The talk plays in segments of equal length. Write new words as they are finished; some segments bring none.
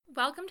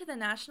Welcome to the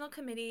National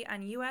Committee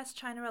on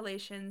U.S.-China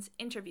Relations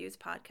Interviews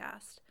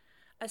podcast,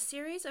 a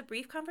series of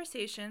brief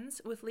conversations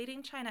with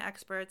leading China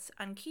experts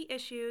on key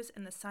issues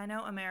in the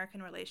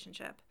Sino-American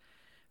relationship.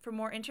 For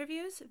more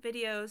interviews,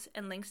 videos,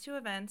 and links to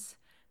events,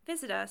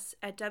 visit us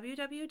at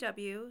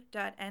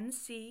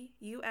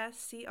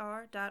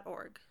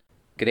www.ncuscr.org.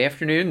 Good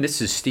afternoon.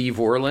 This is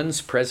Steve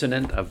Orlins,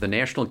 President of the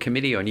National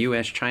Committee on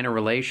U.S.-China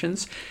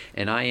Relations,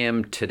 and I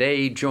am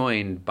today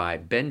joined by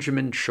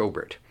Benjamin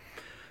Shobert,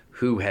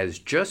 who has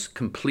just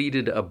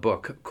completed a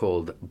book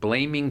called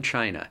Blaming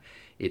China.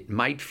 It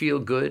might feel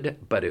good,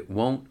 but it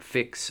won't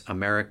fix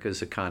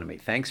America's economy.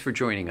 Thanks for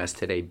joining us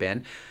today,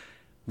 Ben.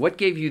 What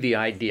gave you the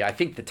idea? I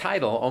think the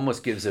title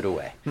almost gives it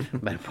away,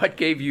 but what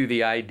gave you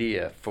the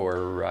idea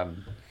for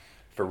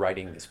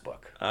writing this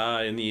book?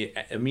 In the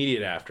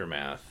immediate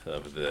aftermath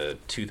of the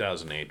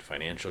 2008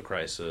 financial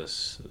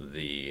crisis,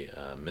 the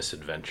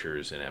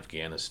misadventures in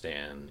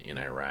Afghanistan, in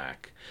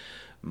Iraq,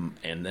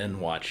 and then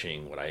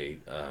watching what I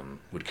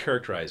would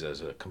characterize as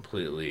a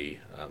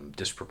completely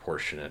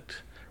disproportionate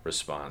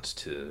response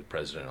to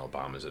President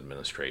Obama's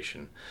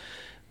administration,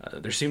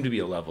 there seemed to be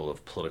a level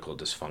of political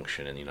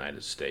dysfunction in the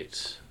United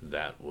States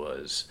that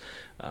was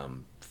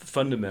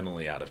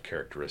fundamentally out of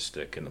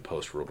characteristic in the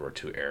post-World War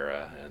II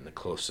era, and the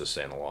closest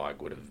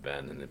analog would have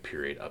been in the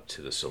period up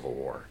to the Civil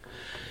War.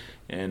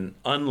 And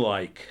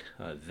unlike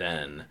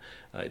then,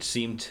 it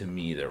seemed to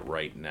me that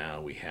right now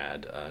we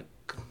had a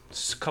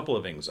couple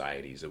of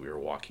anxieties that we were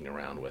walking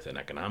around with: an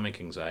economic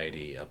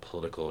anxiety, a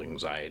political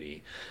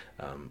anxiety,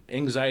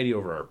 anxiety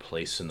over our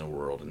place in the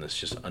world, and this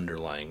just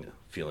underlying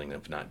feeling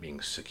of not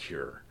being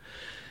secure.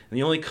 And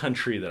the only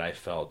country that I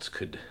felt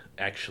could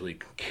actually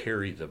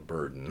carry the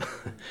burden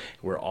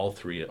where all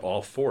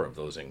four of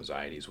those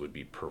anxieties would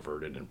be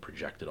perverted and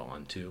projected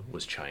onto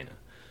was China.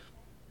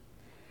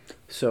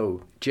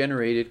 So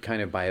generated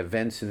kind of by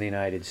events in the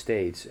United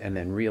States, and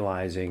then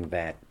realizing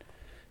that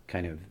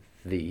kind of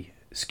the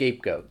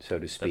scapegoat, so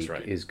to speak,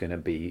 right. is going to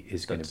be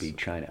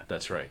China.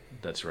 That's right.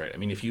 I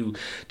mean, if you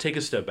take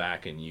a step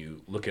back and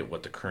you look at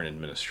what the current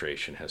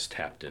administration has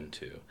tapped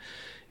into,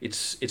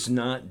 it's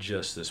not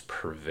just this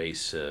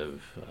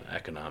pervasive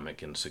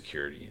economic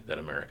insecurity that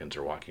Americans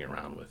are walking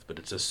around with, but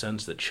it's a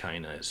sense that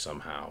China is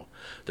somehow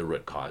the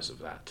root cause of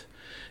that.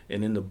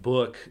 And in the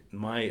book,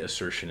 my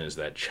assertion is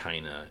that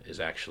China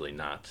is actually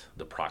not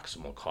the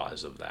proximal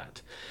cause of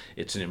that.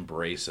 It's an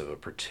embrace of a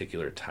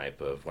particular type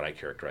of what I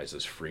characterize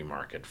as free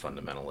market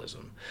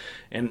fundamentalism.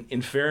 And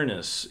in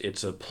fairness,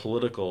 it's a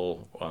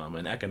political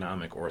and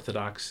economic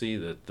orthodoxy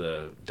that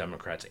the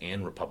Democrats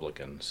and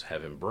Republicans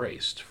have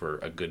embraced for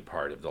a good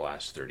part of the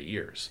last 30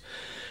 years.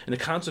 And the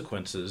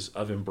consequences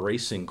of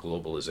embracing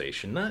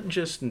globalization, not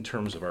just in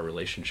terms of our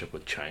relationship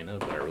with China,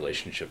 but our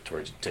relationship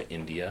to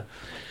India,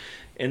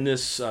 and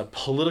this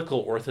political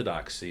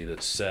orthodoxy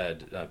that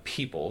said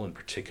people, in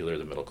particular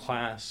the middle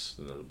class,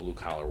 the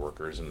blue-collar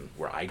workers, and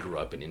where I grew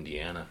up in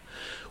Indiana,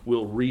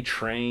 will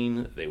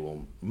retrain, they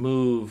will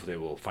move, they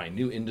will find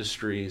new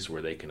industries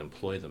where they can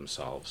employ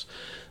themselves.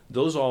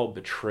 Those all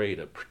betrayed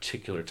a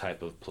particular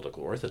type of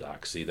political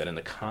orthodoxy that, in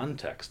the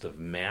context of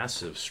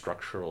massive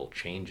structural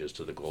changes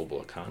to the global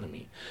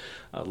economy,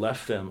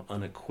 left them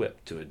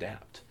unequipped to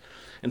adapt.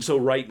 And so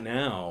right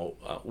now,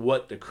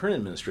 what the current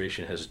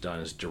administration has done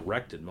is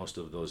directed most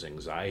of those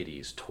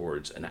anxieties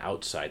towards an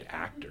outside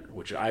actor,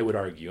 which I would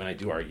argue, and I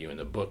do argue in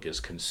the book, is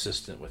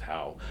consistent with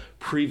how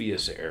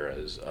previous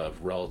eras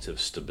of relative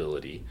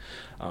stability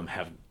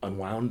have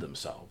unwound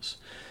themselves.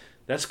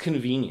 That's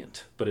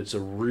convenient, but it's a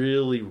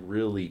really,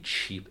 really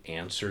cheap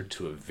answer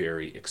to a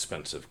very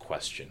expensive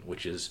question,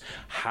 which is,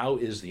 how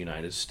is the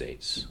United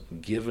States,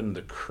 given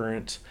the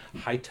current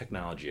high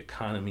technology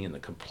economy and the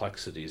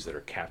complexities that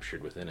are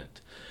captured within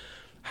it,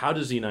 how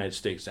does the United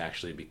States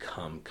actually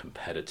become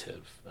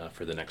competitive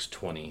for the next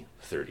 20,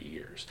 30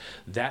 years?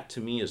 That,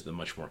 to me, is the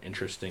much more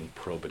interesting,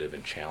 probative,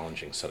 and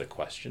challenging set of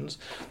questions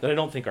that I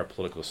don't think our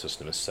political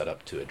system is set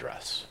up to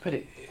address.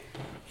 But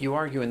you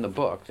argue in the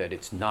book that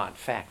it's not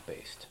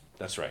fact-based.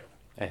 That's right.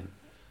 And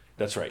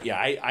that's right. Yeah,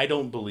 I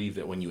don't believe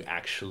that when you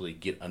actually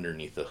get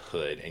underneath the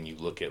hood and you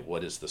look at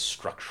what is the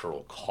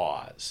structural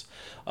cause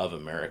of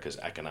America's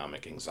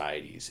economic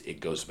anxieties, it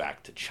goes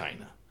back to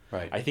China.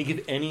 Right. I think,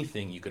 if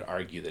anything, you could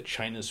argue that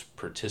China's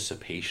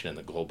participation in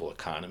the global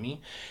economy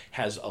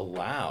has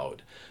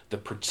allowed the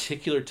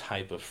particular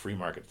type of free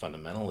market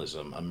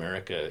fundamentalism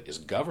America is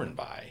governed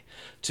by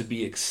to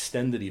be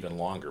extended even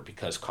longer,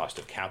 because cost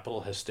of capital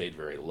has stayed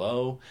very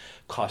low.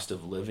 Cost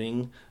of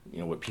living,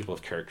 what people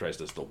have characterized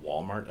as the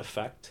Walmart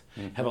effect,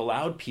 have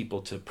allowed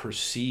people to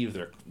perceive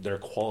their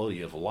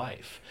quality of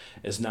life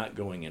as not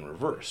going in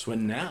reverse,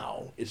 when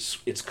now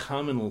it's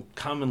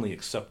commonly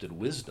accepted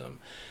wisdom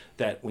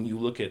that when you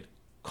look at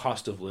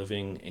cost of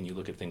living and you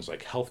look at things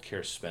like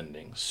healthcare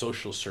spending,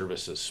 social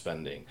services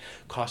spending,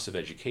 cost of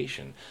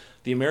education,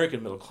 the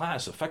American middle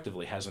class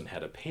effectively hasn't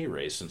had a pay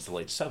raise since the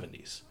late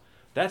 70s.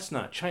 That's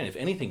not China. If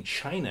anything,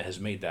 China has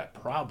made that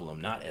problem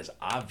not as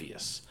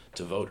obvious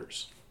to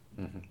voters.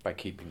 By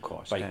keeping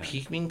costs down.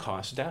 Keeping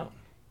costs down.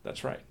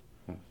 That's right.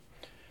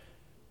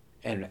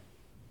 And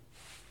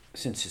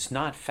since it's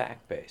not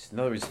fact-based, in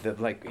other words,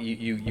 like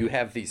you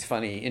have these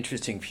funny,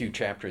 interesting few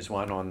chapters,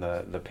 one on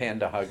the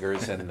panda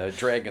huggers and the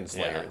dragon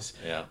slayers.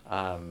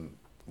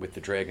 With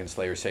the dragon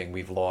slayers saying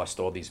we've lost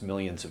all these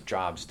millions of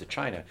jobs to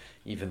China,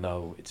 even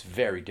though it's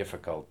very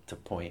difficult to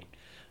point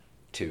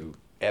to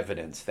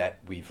evidence that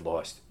we've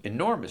lost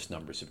enormous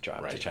numbers of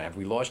jobs to China. Have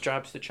we lost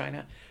jobs to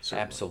China?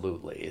 Certainly.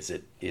 Absolutely.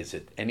 Is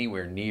it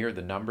anywhere near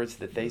the numbers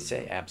that they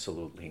say?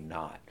 Absolutely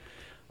not.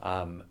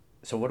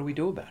 So what do we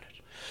do about it?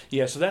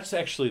 Yeah, so that's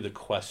actually the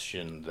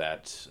question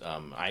that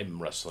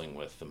I'm wrestling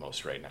with the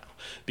most right now.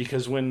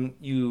 Because when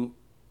you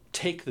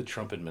take the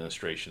Trump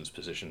administration's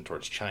position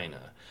towards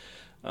China,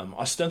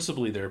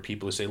 ostensibly there are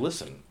people who say,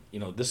 listen,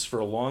 this for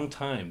a long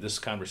time, this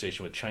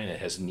conversation with China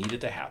has needed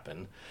to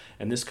happen,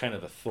 and this kind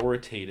of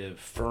authoritative,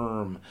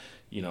 firm,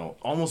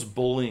 almost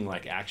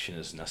bullying-like action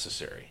is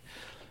necessary.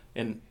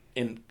 And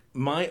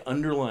my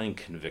underlying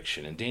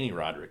conviction, and Danny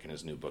Roderick in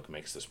his new book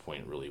makes this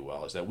point really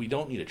well, is that we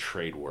don't need a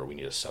trade war, we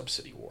need a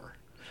subsidy war.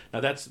 Now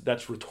that's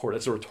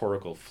a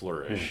rhetorical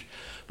flourish,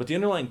 but the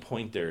underlying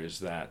point there is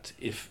that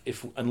if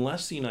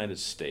unless the United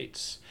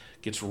States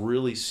gets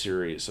really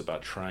serious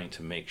about trying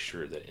to make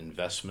sure that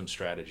investment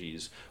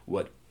strategies,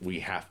 what we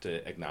have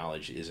to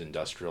acknowledge is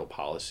industrial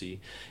policy,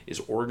 is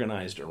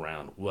organized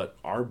around what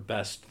our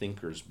best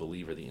thinkers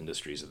believe are the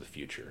industries of the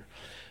future,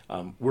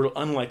 we're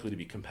unlikely to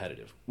be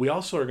competitive. We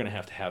also are going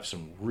to have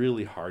some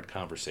really hard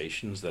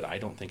conversations that I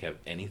don't think have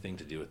anything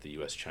to do with the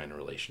U.S.-China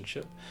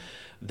relationship,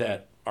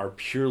 that are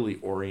purely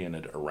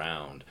oriented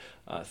around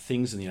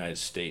things in the United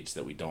States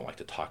that we don't like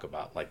to talk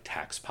about, like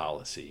tax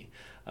policy,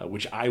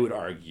 which I would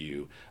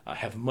argue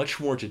have much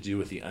more to do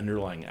with the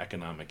underlying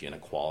economic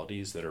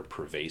inequalities that are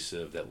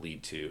pervasive, that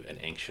lead to an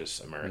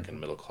anxious American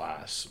middle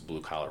class,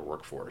 blue collar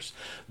workforce.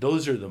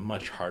 Those are the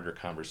much harder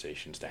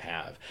conversations to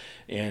have.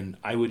 And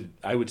I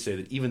would say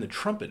that even the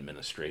Trump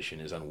administration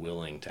is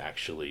unwilling to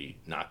actually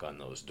knock on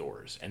those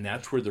doors. And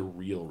that's where the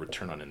real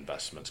return on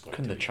investment is going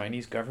to be. Can the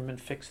Chinese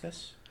government fix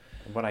this?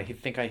 What I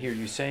think I hear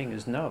you saying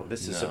is no.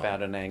 This is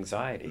about an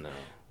anxiety. No.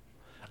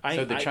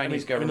 So the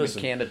Chinese government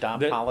can't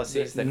adopt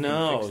policies that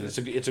can fix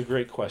it? It's a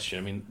great question.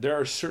 I mean, there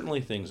are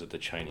certainly things that the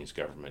Chinese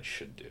government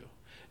should do.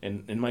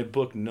 And in my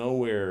book,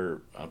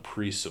 nowhere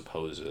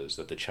presupposes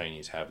that the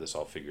Chinese have this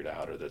all figured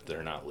out or that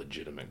they're not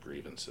legitimate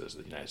grievances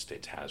that the United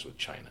States has with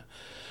China.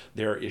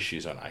 There are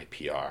issues on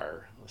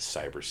IPR,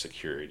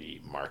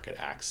 cybersecurity, market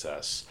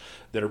access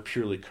that are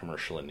purely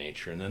commercial in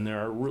nature. And then there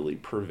are really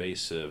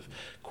pervasive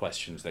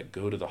questions that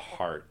go to the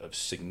heart of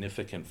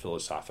significant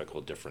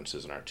philosophical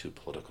differences in our two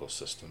political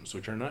systems,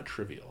 which are not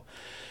trivial.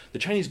 The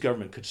Chinese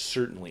government could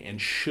certainly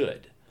and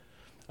should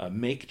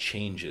make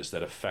changes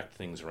that affect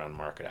things around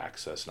market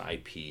access and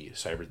IP,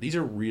 cyber. These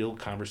are real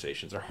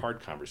conversations, they're hard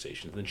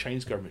conversations, and the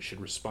Chinese government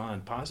should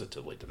respond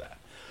positively to that.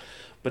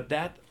 But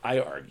that, I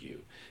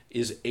argue,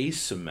 is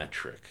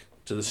asymmetric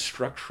to the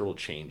structural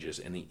changes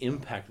and the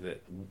impact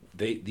that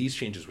these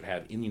changes would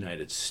have in the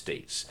United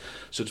States.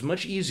 So it's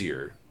much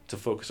easier to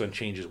focus on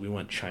changes we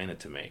want China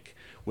to make,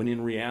 when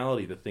in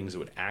reality the things that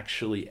would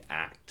actually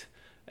act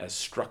as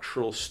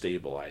structural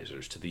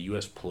stabilizers to the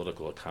U.S.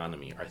 political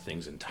economy are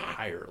things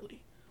entirely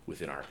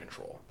within our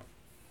control.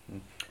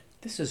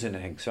 This is an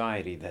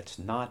anxiety that's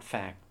not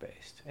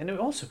fact-based. And it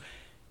also,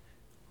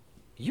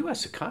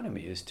 U.S.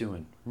 economy is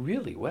doing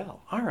really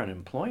well. Our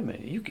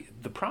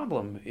unemployment, the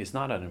problem is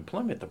not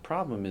unemployment, the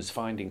problem is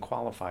finding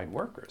qualified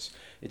workers.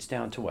 It's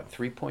down to what,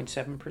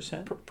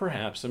 3.7%?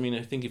 Perhaps. I mean,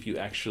 I think if you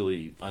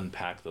actually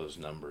unpack those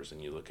numbers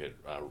and you look at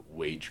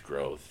wage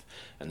growth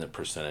and the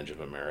percentage of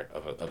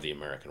the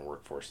American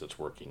workforce that's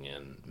working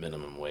in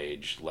minimum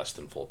wage, less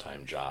than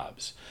full-time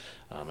jobs,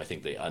 I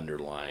think the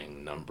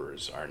underlying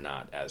numbers are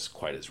not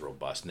quite as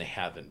robust, and they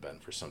haven't been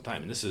for some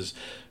time. And this is,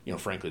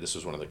 frankly, this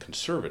was one of the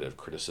conservative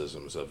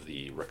criticisms of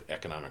the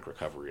economic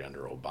recovery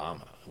under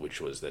Obama, which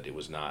was that it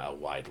was not a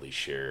widely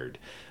shared.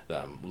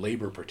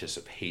 Labor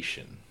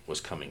participation was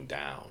coming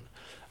down.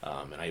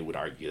 And I would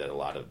argue that a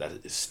lot of that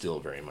is still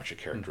very much a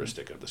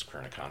characteristic of this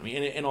current economy.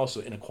 And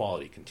also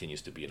inequality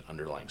continues to be an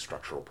underlying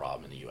structural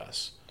problem in the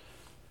U.S.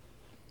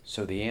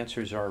 So the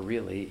answers are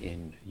really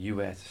in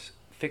U.S.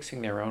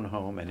 fixing their own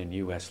home and in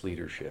U.S.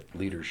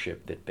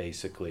 leadership that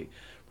basically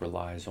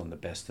relies on the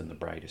best and the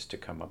brightest to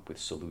come up with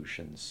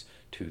solutions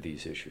to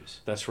these issues.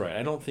 That's right.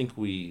 I don't think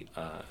we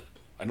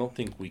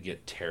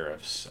get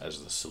tariffs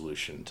as the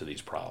solution to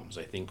these problems.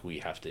 I think we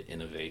have to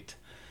innovate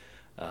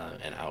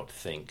and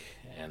outthink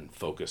and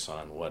focus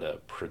on what a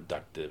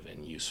productive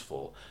and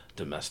useful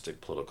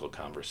domestic political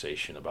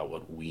conversation about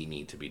what we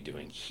need to be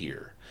doing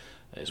here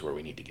is where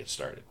we need to get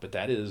started. But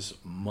that is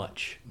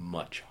much,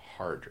 much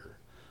harder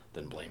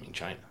than blaming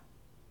China.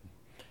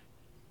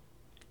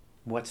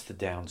 What's the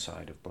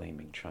downside of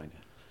blaming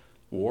China?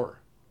 War.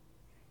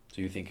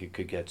 Do you think it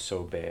could get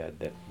so bad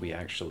that we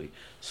actually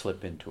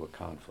slip into a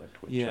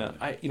conflict with China?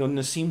 Yeah,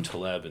 Nassim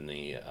Taleb in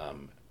the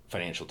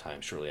Financial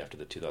Times shortly after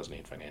the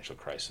 2008 financial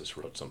crisis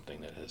wrote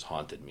something that has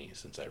haunted me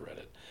since I read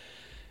it.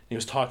 He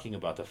was talking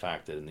about the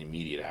fact that in the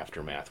immediate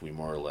aftermath, we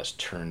more or less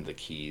turned the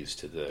keys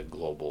to the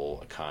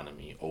global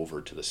economy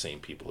over to the same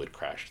people who had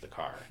crashed the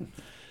car.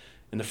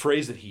 And the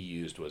phrase that he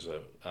used was,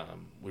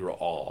 we were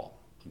all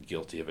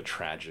guilty of a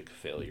tragic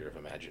failure of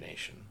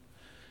imagination.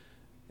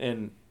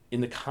 And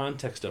in the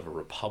context of a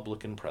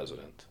Republican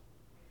president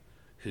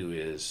who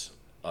is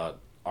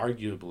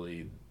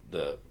arguably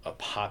a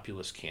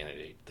populist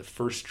candidate, the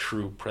first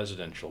true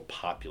presidential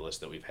populist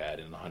that we've had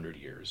in 100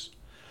 years,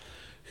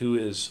 who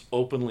is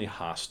openly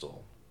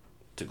hostile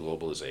to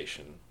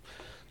globalization,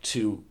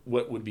 to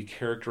what would be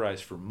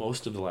characterized for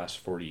most of the last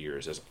 40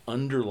 years as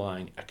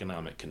underlying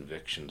economic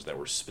convictions that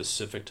were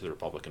specific to the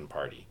Republican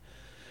Party.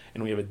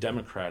 And we have a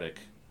Democratic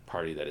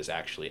Party that is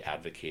actually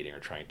advocating or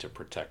trying to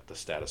protect the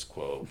status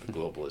quo of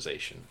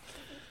globalization.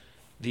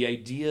 The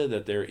idea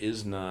that there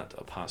is not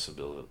a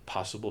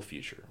possible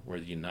future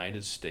where the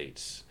United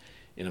States,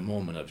 in a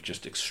moment of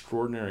just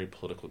extraordinary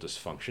political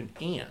dysfunction,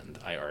 and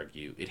I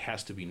argue it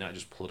has to be not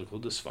just political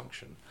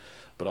dysfunction,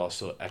 but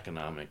also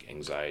economic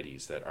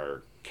anxieties that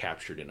are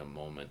captured in a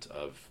moment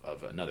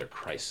of another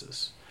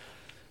crisis.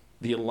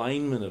 The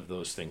alignment of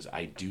those things,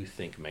 I do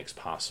think, makes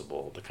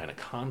possible the kind of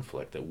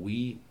conflict that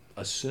we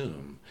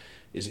assume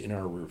is in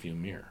our rearview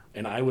mirror.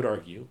 And I would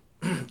argue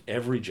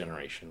every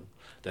generation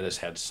that has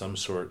had some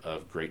sort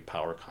of great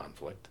power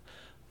conflict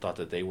thought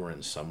that they were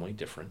in some way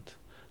different,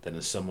 that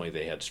in some way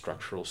they had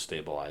structural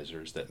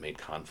stabilizers that made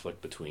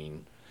conflict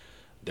between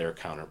their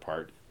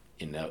counterpart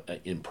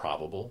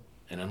improbable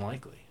and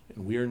unlikely.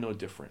 And we are no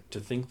different. To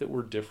think that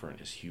we're different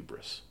is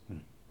hubris.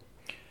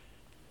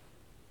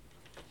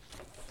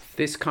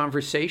 This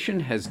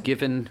conversation has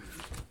given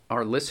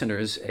our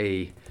listeners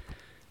a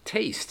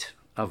taste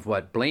of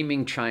what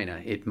blaming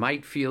China, it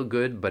might feel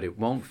good, but it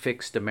won't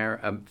fix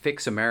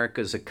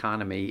America's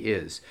economy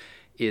is.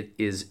 It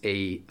is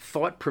a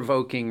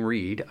thought-provoking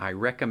read. I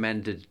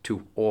recommend it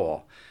to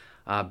all.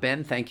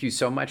 Ben, thank you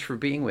so much for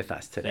being with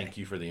us today. Thank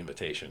you for the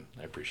invitation.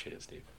 I appreciate it, Steve.